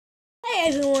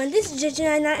Hey everyone, this is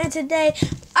Jitchy99 and today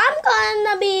I'm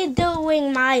gonna be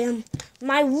doing my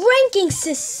ranking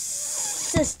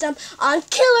system on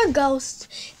Killer Ghost.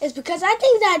 It's because I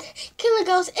think that Killer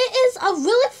Ghost it is a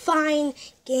really fine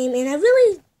game and I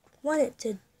really want it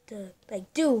to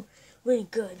do really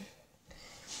good.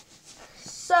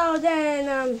 So then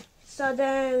I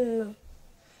don't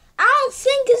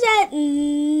think that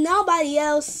nobody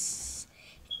else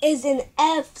is in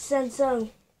F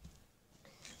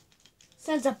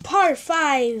since a part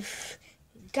 5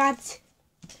 got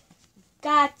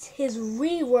his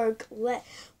rework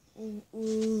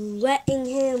letting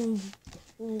him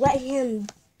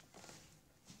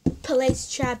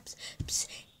place traps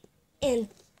and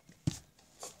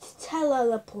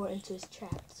teleport into his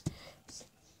traps.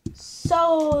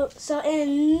 So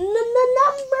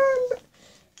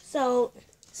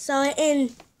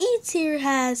in E tier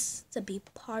has to be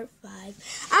part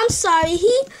 5. I'm sorry,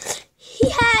 he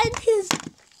had his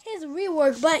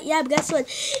rework, but yeah, guess what?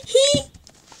 He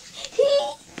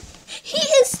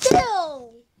is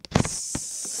still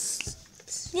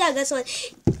guess what?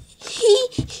 He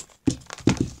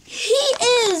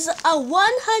is a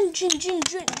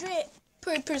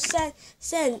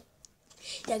 100%.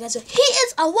 Yeah, guess what? He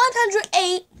is a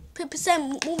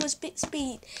 108% movement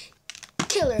speed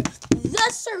killer.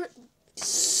 The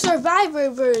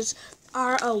survivors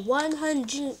are a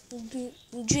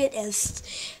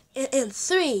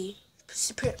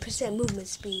 103% movement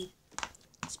speed.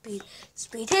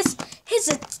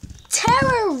 His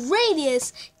terror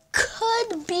radius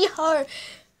could be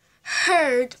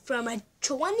heard from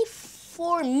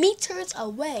 24 meters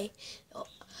away.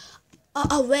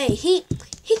 He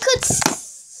could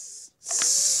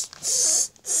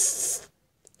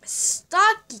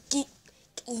stalk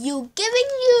you, giving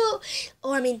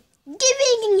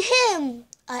him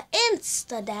an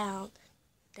insta down,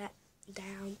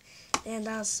 and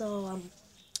also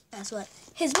that's what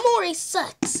his Mori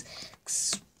sucks.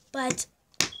 But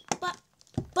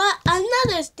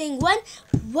another thing, when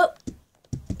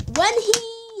he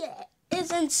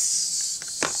isn't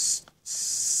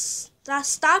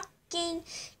stalking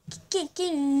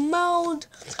mode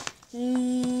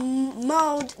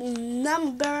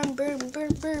number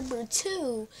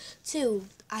two,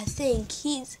 I think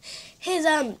his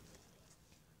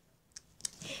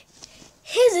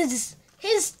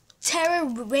terror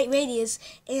radius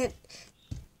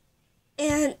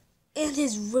and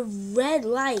his red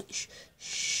light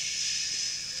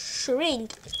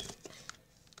shrink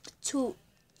to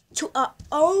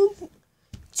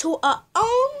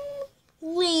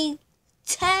only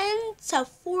 10 to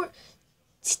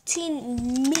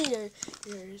 14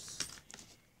 meters.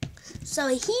 So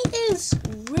he is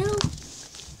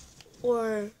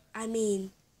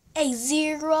a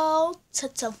 0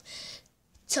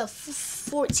 to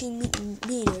 14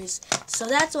 meters. So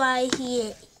that's why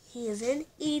he is an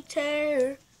E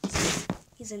tier.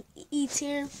 He's an E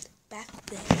tier back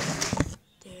there.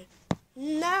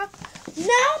 Now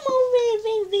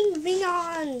moving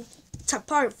on to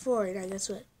part 4. And guess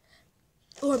what?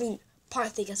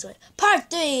 Part 3. Guess what? Part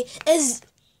 3 is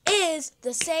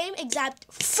the same exact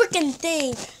freaking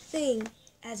thing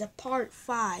as a part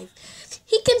 5.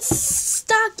 He can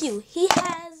stalk you. He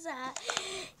has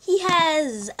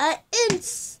a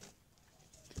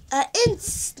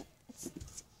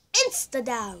insta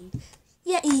down.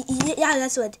 Yeah,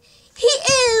 that's what. He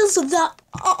is the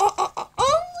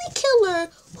only killer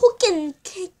who can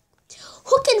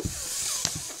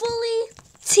fully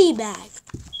teabag.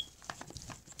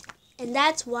 And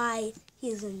that's why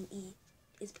he's an E.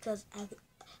 It's because of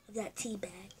that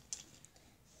teabag.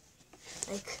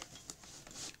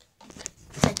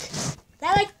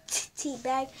 That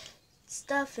teabag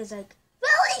stuff is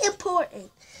really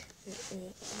important.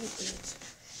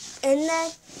 And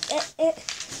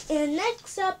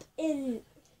next up in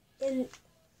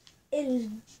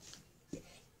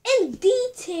D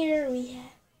tier we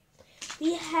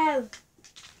have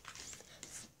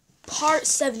part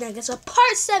 7. I guess so.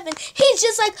 Part 7. He's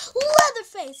just like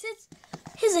Leatherface.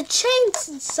 He's a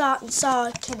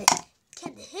chainsaw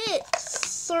can hit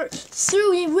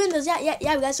through your windows. Yeah.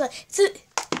 Guess what?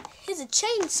 He's a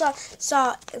chainsaw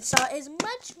is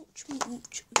much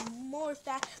more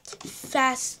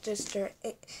faster.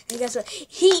 And guess what?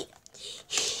 He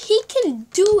can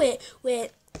do it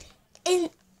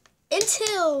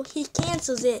until he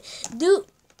cancels it.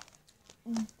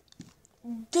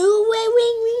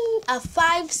 Doing a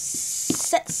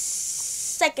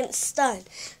 5-second stun.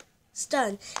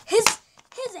 His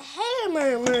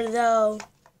hammer though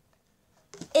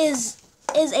is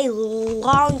a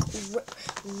long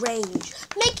range,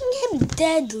 making him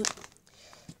deadly.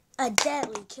 a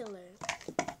deadly killer.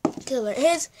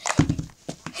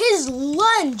 His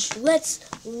lunge lets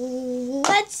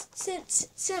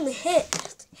him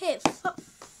hit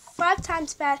 5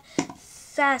 times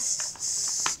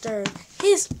faster.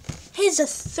 His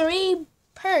 3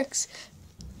 perks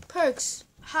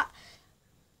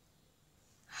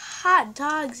hot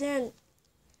dogs and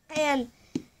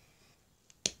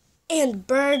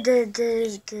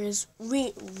burgers.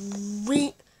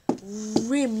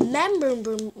 Remember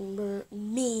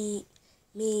me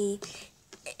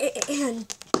and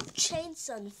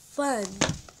chainsaw fun.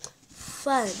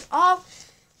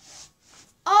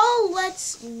 All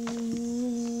let's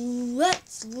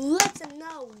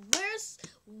know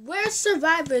where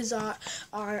survivors are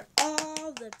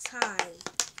all the time,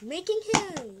 making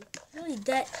him really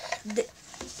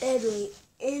deadly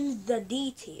in the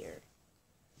D tier.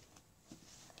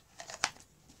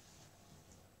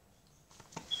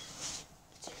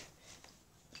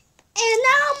 And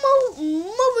now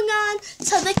moving on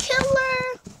to the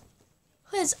killer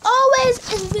who is always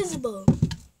invisible.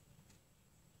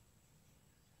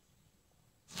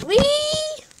 We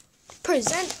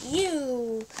present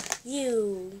you,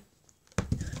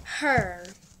 her,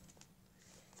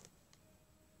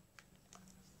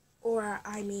 or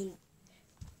I mean,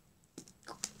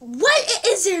 what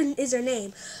is her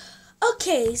name?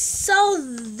 Okay, so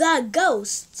the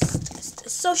ghost.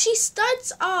 So she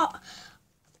starts off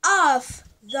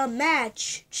the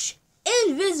match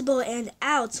invisible and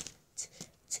out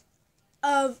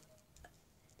of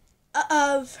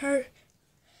her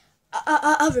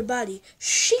body.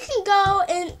 She can go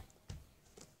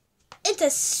into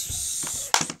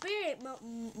spirit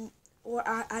or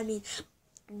I mean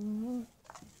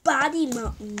body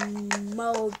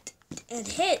mode and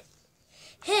hit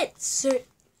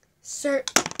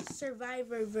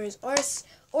survivors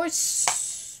or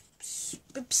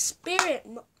spirit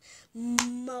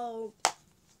mode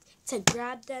to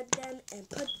grab them and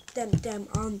put them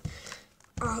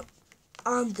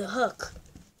on the hook.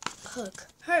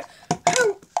 Her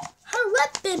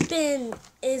weapon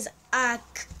is a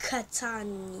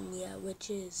katana, which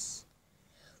is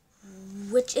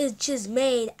just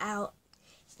made out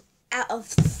of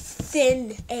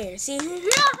thin air. See,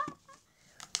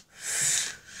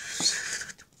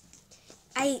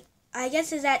 I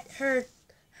guess is that her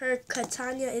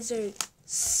katana is her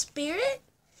spirit,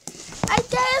 I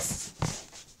guess.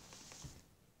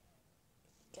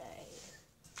 Okay,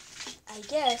 I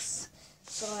guess.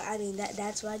 So I mean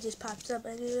that's why it just pops up.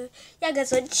 Yeah,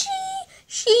 guess what?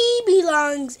 She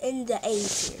belongs in the A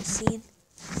tier. See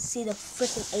the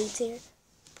freaking A tier?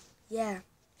 Yeah,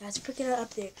 that's freaking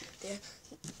up there.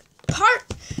 Part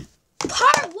 1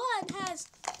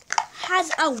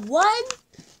 has a 1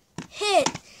 hit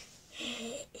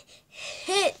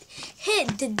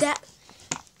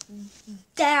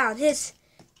down. His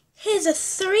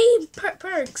 3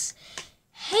 perks.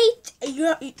 Hate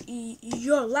your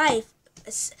life.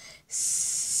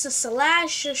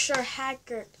 Slasher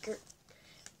hacker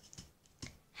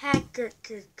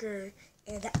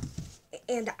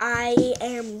and I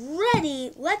am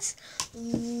ready. Let's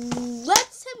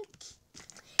him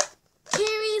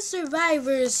carry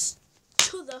survivors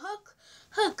to the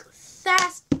hook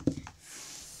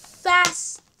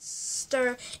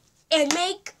faster and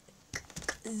make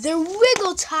the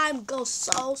wiggle time go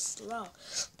so slow.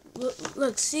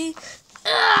 Look, see?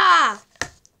 Ah!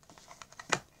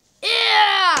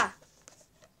 Yeah!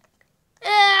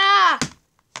 Yeah!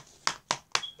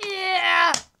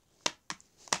 Yeah!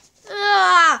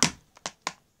 Ah!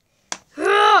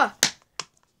 Ah!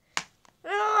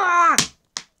 Ah!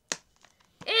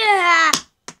 Yeah!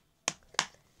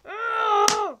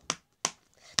 Oh!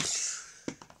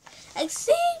 I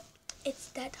see it's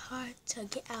that hard to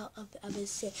get out of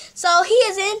his tier. So he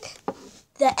is in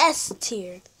the S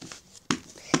tier.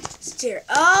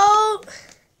 Oh,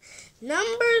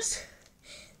 numbers.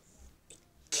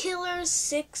 Killer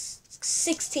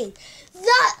 16.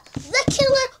 The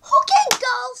killer who can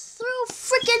go through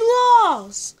freaking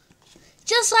walls,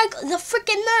 just like the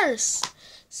freaking nurse.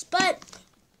 But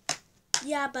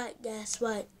guess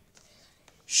what?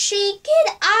 She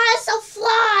can also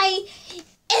fly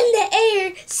in the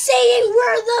air, saying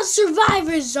where the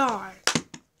survivors are.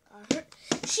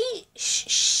 She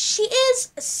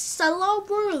is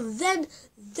slower than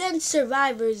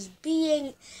survivors,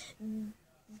 being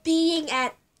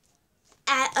at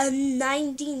a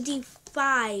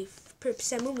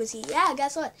 95% movement speed. Yeah,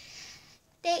 guess what?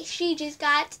 She just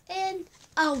got in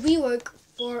a rework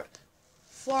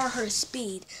for her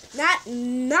speed. Not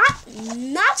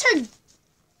her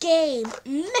game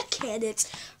mechanics.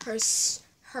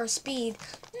 her speed,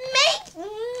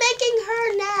 making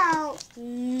her now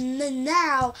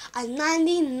a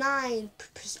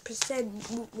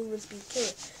 99% movement speed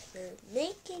killer.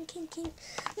 Making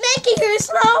her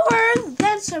slower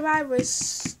than survivors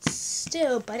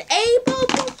still, but able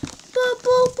to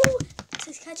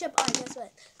catch up.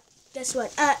 Guess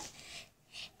what? A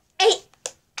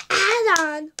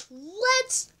add-on.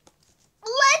 Let's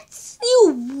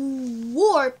you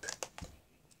warp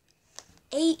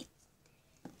eight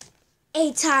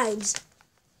times.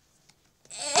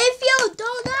 If you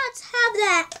do not have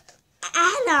that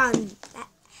add-on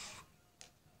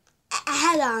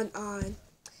on,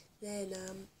 then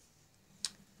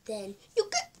you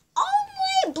can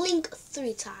only blink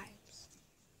 3 times.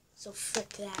 So frick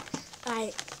that.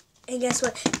 Alright, and guess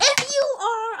what? If you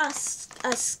are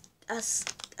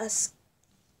a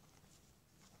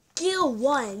skill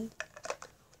 1,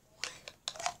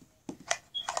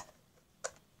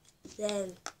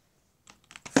 then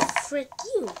frick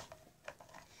you.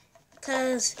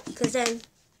 Cause then,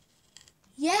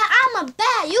 yeah, I'm a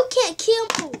bat. You can't kill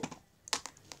me.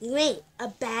 You ain't a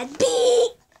bad bee.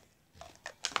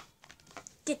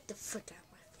 Get the frick out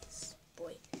of my face,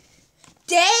 boy.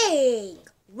 Dang.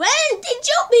 When did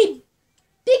you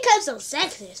become so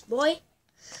sexist, boy?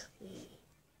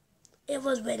 It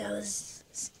was when I was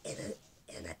in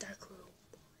a dark room.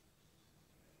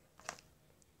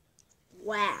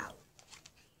 Wow.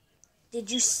 Did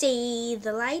you see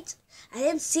the light? I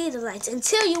didn't see the lights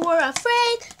until you were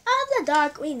afraid of the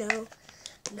dark. We know.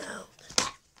 No.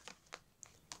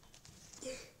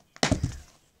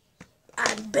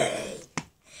 I bang.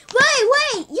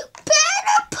 Wait. You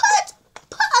better put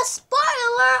a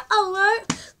spoiler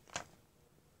alert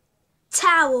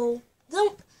towel.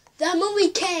 The movie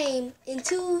came in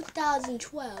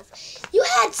 2012. You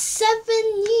had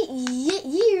 7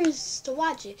 years to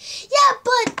watch it. Yeah,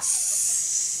 but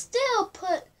still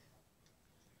put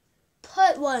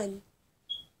one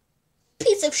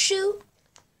piece of shoe.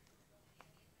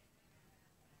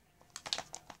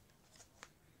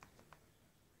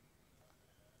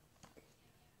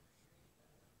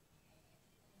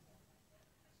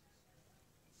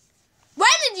 Why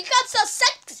did you come so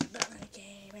sexy?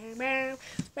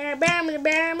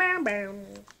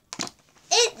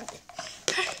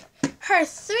 Her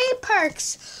 3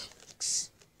 perks.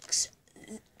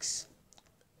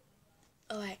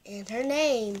 Alright, and her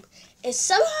name is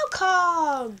somehow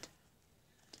called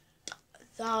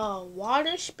the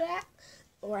Water Spat.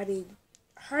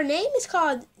 Her name is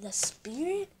called the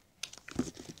Spirit.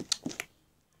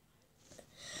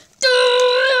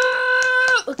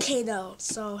 Okay, no.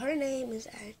 So her name is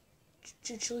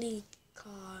actually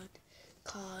called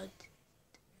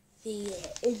the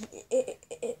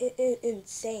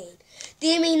Insane. Do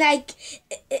you mean like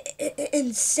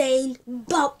Insane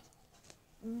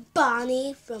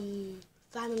Bonnie from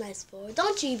Final Nights 4?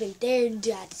 Don't you even dare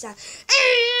do that sound.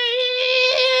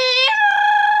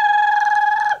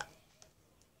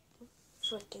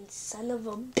 Freaking son of a...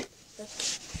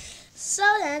 Okay. So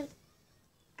then,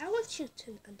 I want you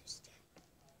to understand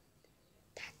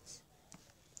that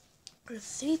there are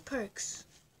 3 perks.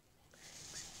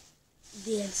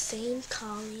 The Insane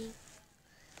Calling,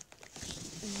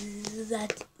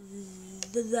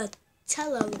 the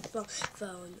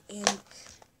telephone, and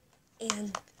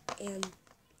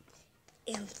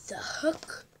the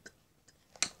hook.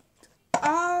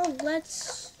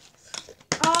 Let's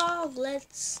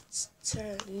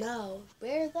know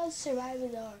where those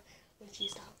survivors are when she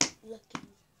stops looking.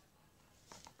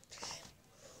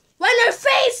 When her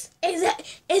face is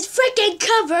freaking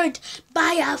covered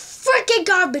by a freaking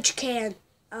garbage can.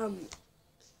 A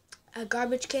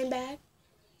garbage can bag?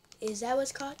 Is that what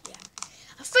it's called? Yeah.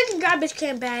 A freaking garbage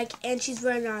can bag, and she's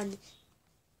wearing on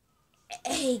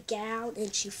a gown,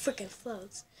 and she freaking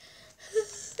floats.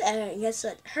 And guess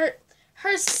what? Her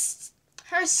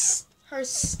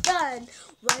stun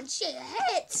when she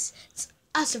hits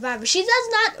a survivor. She does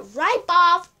not wipe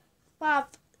off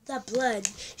the blood.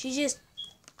 She just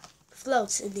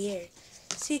floats in the air.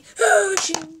 See?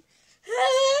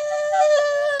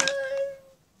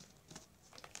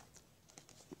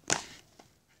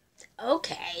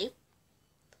 Okay.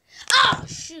 Oh,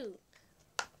 shoot.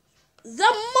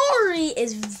 The Mori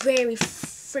is very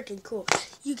freaking cool.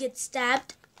 You get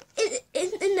stabbed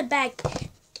in the back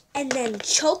and then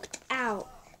choked out,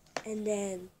 and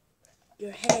then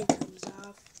your head comes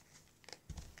off.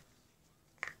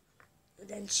 And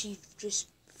then she just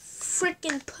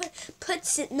freaking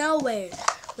puts it nowhere.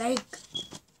 Like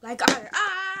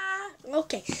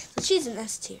okay, so she's an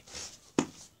S tier.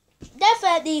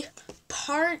 Definitely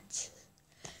part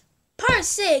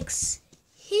 6.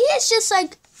 He is just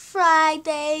like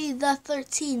Friday the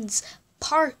 13th,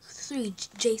 Part 3,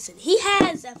 Jason. He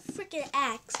has a freaking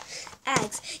axe.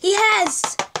 He has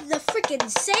the freaking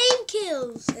same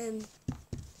kills. And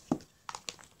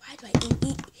why do I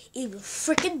even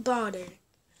freaking bother?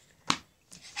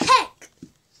 Heck,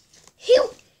 he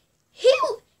would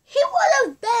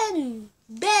have been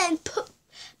put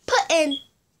in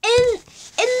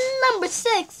number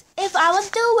 6 if I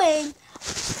was doing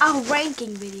a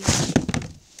ranking video.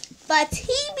 But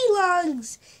he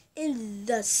belongs in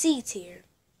the C tier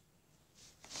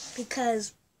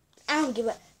because I don't give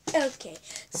a. Okay,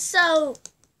 so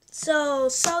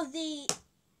the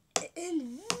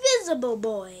Invisible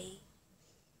Boy,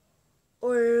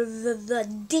 or the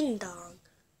Ding Dong,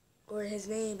 or his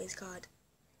name is called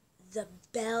the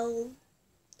Bell.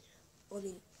 I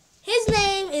mean, his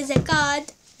name is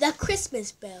called the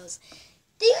Christmas Bells.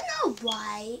 Do you know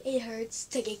why it hurts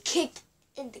to get kicked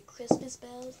in the Christmas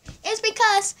bells? It's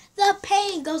because the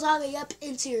pain goes all the way up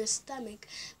into your stomach,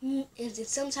 and it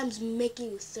sometimes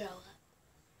making you throw up.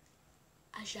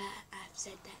 I've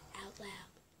said that out loud.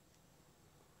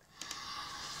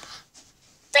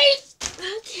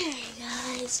 Okay,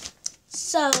 guys.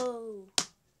 So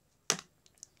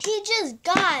he just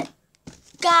got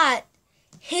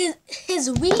his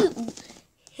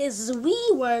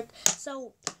Wii work.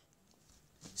 So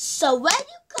when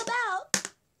you come out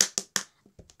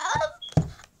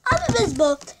of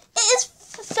Invisible, it is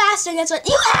faster. Guess what?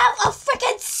 You have a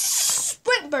freaking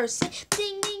sprint burst.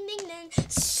 Ding ding ding ding.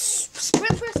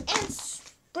 Sprint burst and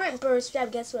sprint burst.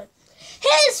 Guess what?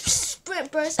 His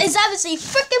sprint burst is obviously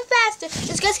freaking faster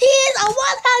just because he is a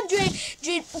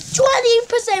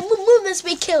 120% movement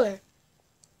speed killer.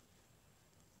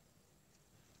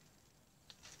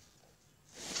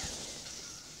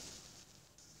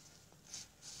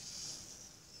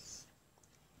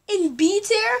 In B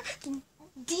tier,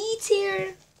 D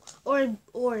tier, or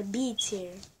B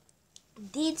tier.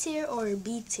 D tier or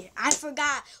B tier. I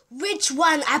forgot which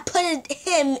one I put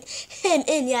him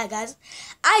in. Yeah, guys,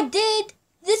 I did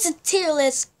this tier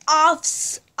list off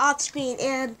screen,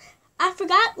 and I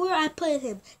forgot where I put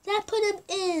him. Did I put him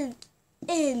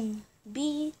in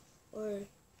B or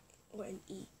in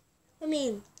E? I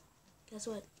mean, guess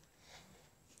what?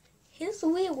 His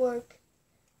weird work.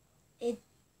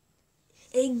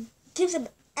 It gives him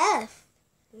F.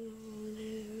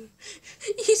 You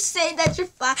say that you're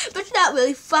fine, but you're not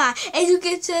really fine. And you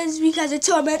get to it's because of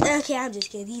torment. Okay, I'm just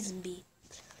kidding. He's in B.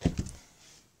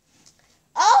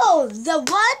 Oh, the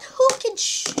one who can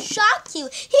shock you.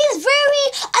 He's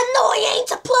very annoying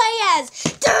to play as.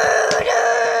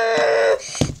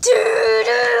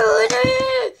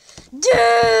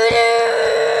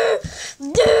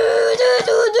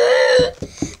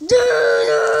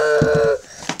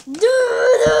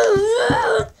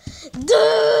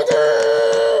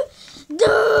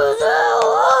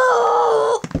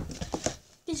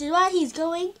 This is why he's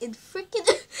going in freaking.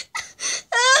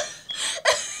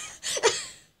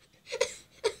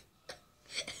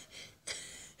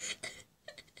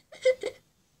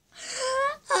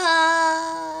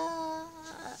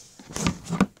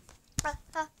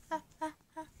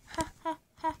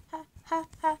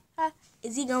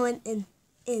 Is he going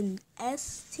in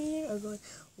S tier or going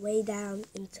way down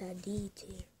into D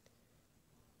tier?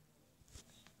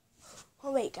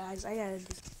 Oh wait, guys, I gotta do.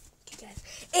 Okay, guys,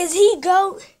 is he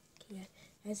go? Okay,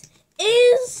 guys,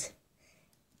 is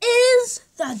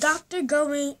the doctor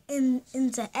going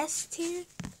into S tier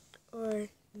or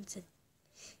into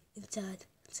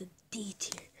D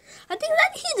tier? I think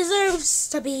that he deserves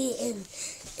to be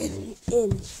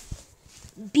in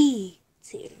B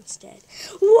tier instead.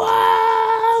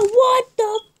 Wow! What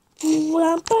the?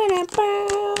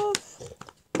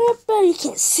 You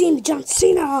can't see me, John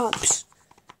Cena.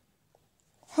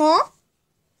 Huh?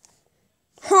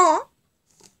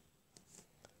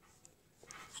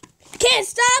 Can't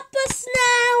stop us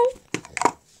now.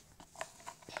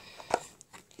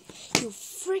 You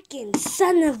freaking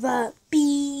son of a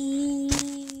bee.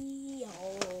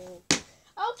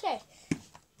 Okay.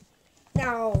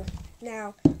 Now,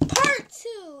 part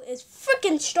 2 is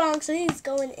freaking strong, so he's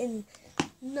going in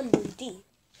number D.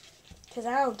 Because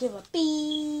I don't give a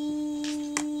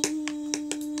bee.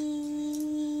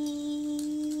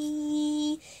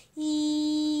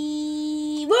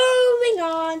 Moving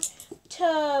on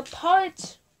to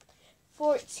part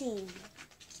 14.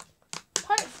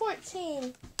 Part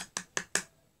 14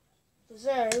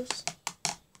 deserves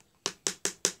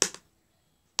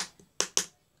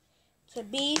to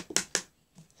be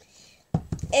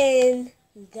in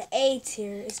the A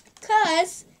tier. It's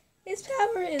because his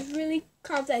power is really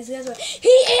complex. He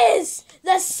is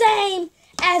the same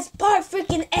as part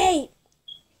freaking 8.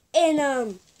 in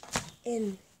A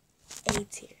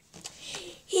tier.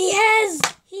 He has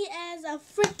a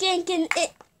freaking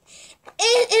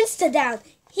insta down.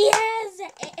 He has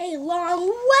a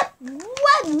long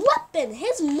weapon.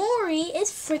 His Mori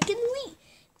is freaking weak.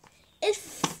 Is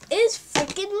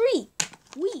freaking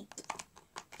weak.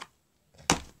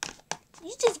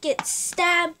 You just get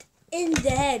stabbed in the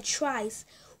head twice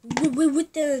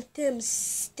with them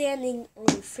standing on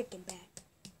your freaking back.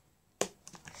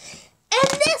 And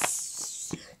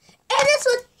this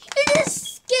one, you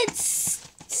just get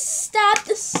stabbed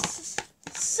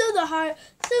through the heart,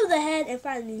 through the head, and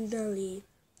finally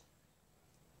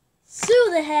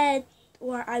through the head,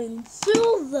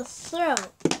 through the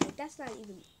throat. Like, that's not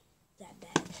even that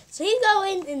bad. So he's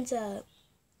going into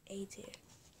A tier.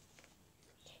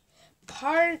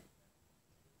 Part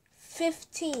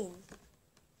 15.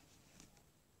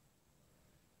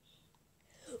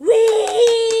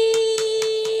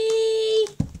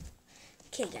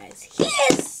 Okay, guys,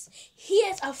 he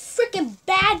is a freaking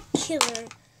bad killer.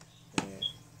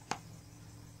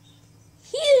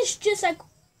 He is just like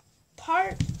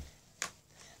part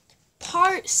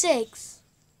 6,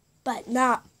 but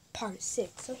not part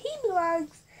 6. So he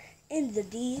belongs in the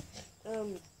D.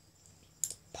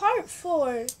 Part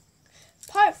 4.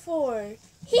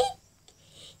 He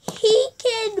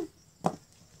can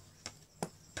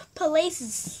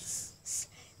place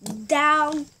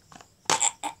down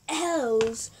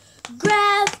L's,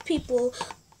 grab people,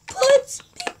 puts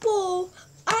people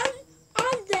on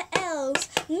the L's,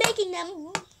 making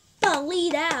them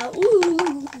bleed out.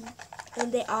 Ooh.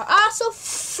 And they are also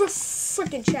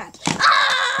freaking trapped.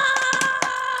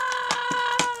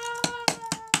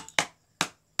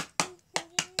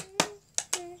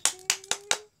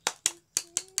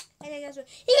 And then guess what?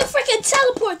 He can freaking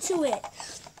teleport to it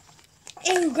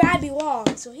and grab you all.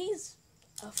 So he's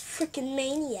a freaking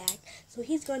maniac. So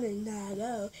he's gonna not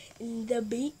go in the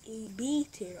B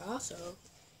tier also.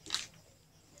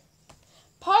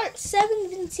 Part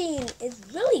 17 is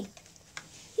really,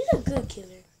 he's a good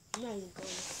killer. I'm not even going to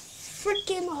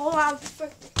freaking hold on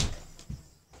freaking.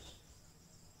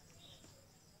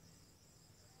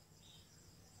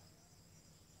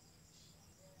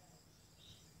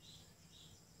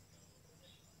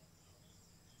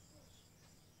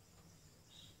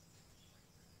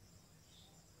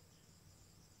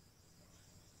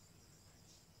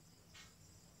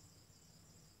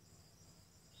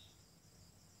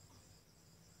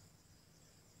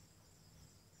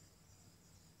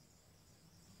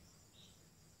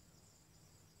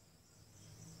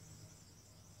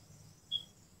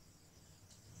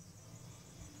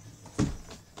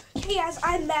 Hey guys,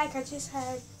 I'm back. I just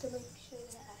had to make sure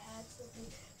that I had something,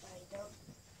 but I don't.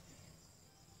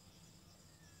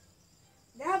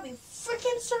 Now I'd be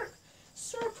freaking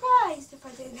surprised if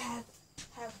I didn't have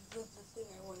the thing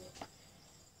I wanted.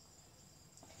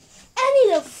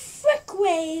 Any of the frick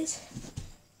ways.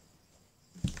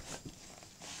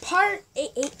 Part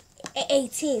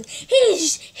 18.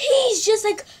 He's just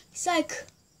like, it's like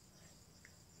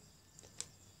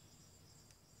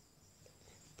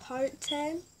part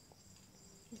 10.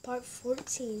 Part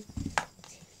 14.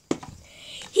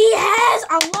 He has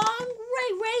a long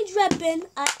range weapon,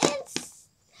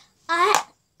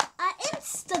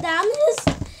 insta down.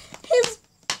 His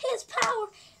power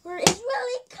is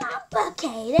really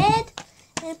complicated,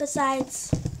 and besides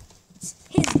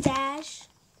his dash,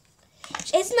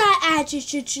 it's not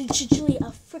actually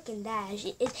a freaking dash.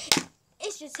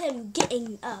 It's just him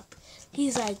getting up.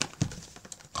 He's like,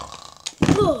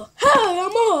 oh, hey,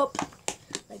 I'm up.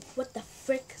 Like, what the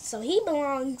frick? So he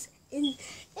belongs in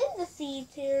the C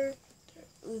tier.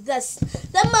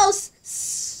 The most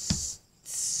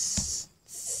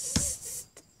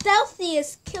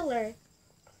stealthiest killer.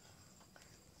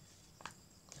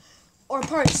 Or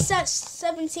part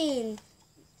 17.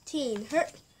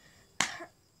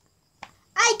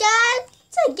 I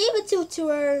gave it to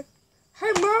her.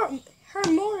 Her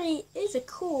Mori is a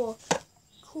cool.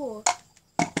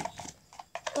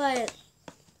 But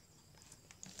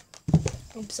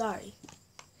I'm sorry.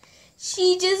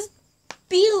 She just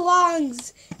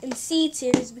belongs in C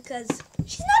tiers because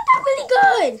she's not that really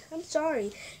good. I'm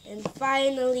sorry. And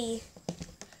finally,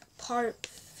 part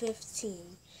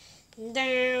 15. And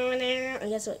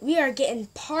guess what? We are getting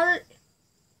part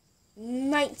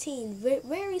 19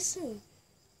 very soon.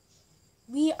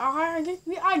 We are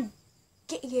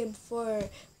getting him for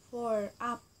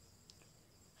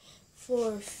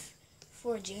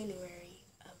January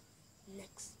of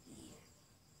next year.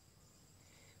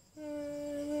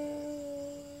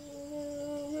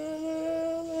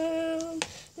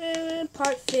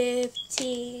 Part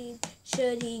 15.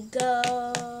 Should he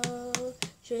go?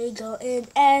 Drago in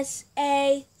S,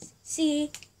 A,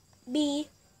 C, B,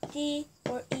 D,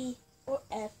 or E, or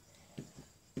F.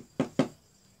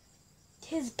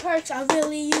 His perks are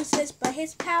really useless, but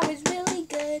his power is really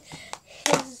good.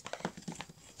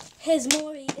 His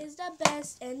Mori is the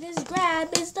best, and his grab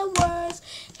is the worst.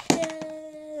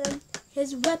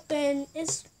 His weapon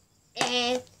is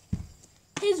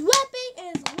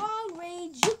long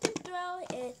range. You can throw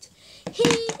it. He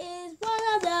is one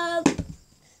of the.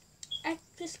 I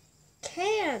just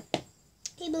can't.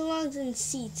 He belongs in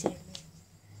C tier.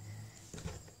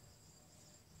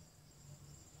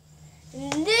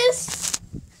 And this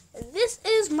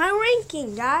is my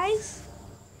ranking, guys.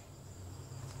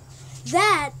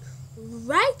 That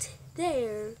right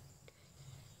there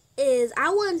is, I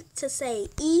want to say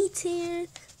E tier.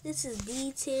 This is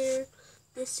D tier.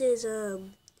 This is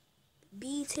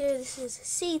B tier. This is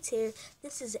C tier.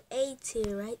 This is A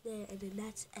tier right there, and then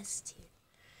that's S tier.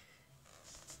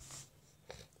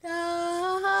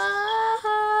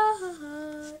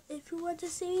 If you want to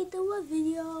see me do a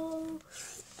video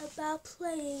about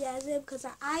playing as him, because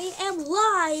I am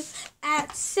live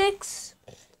at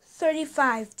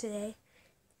 6:35 today.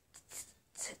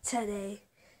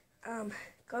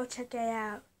 Go check it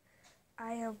out.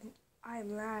 I am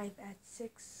live at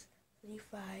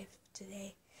 6:35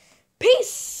 today.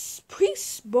 Peace,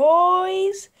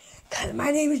 boys. Cause my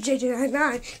name is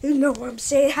JJ99. You know what I'm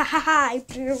saying? Ha ha ha.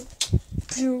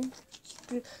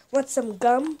 Want some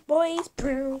gum, boys?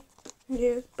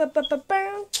 Yeah.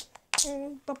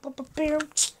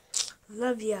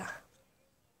 Love ya.